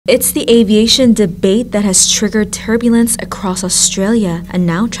It's the aviation debate that has triggered turbulence across Australia, and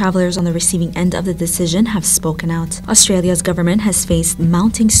now travelers on the receiving end of the decision have spoken out. Australia's government has faced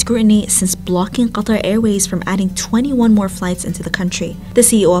mounting scrutiny since blocking Qatar Airways from adding 21 more flights into the country. The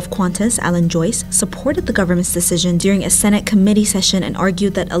CEO of Qantas, Alan Joyce, supported the government's decision during a Senate committee session and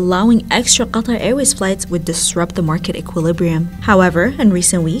argued that allowing extra Qatar Airways flights would disrupt the market equilibrium. However, in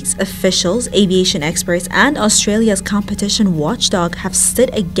recent weeks, officials, aviation experts, and Australia's competition watchdog have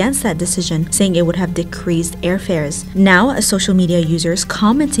stood against that decision, saying it would have decreased airfares. Now, social media users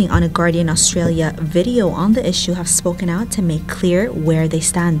commenting on a Guardian Australia video on the issue have spoken out to make clear where they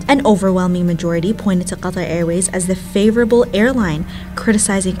stand. An overwhelming majority pointed to Qatar Airways as the favorable airline,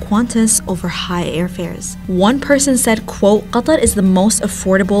 criticizing Qantas over high airfares. One person said, quote, "Qatar is the most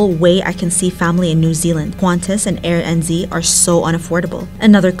affordable way I can see family in New Zealand. Qantas and Air NZ are so unaffordable."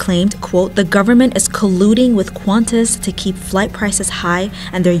 Another claimed, quote, "The government is colluding with Qantas to keep flight prices high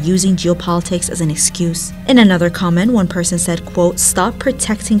and they're using geopolitics as an excuse." In another comment, one person said, quote, "Stop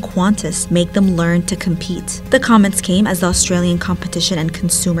protecting Qantas, make them learn to compete." The comments came as the Australian Competition and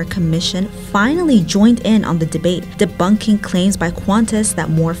Consumer Commission finally joined in on the debate, debunking claims by Qantas that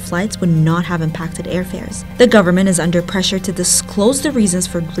more flights would not have impacted airfares. The government is under pressure to disclose the reasons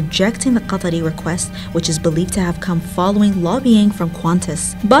for rejecting the Qatari request, which is believed to have come following lobbying from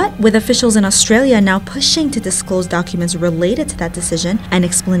Qantas. But with officials in Australia now pushing to disclose documents related to that decision, an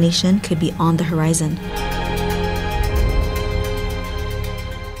explanation could be on the horizon.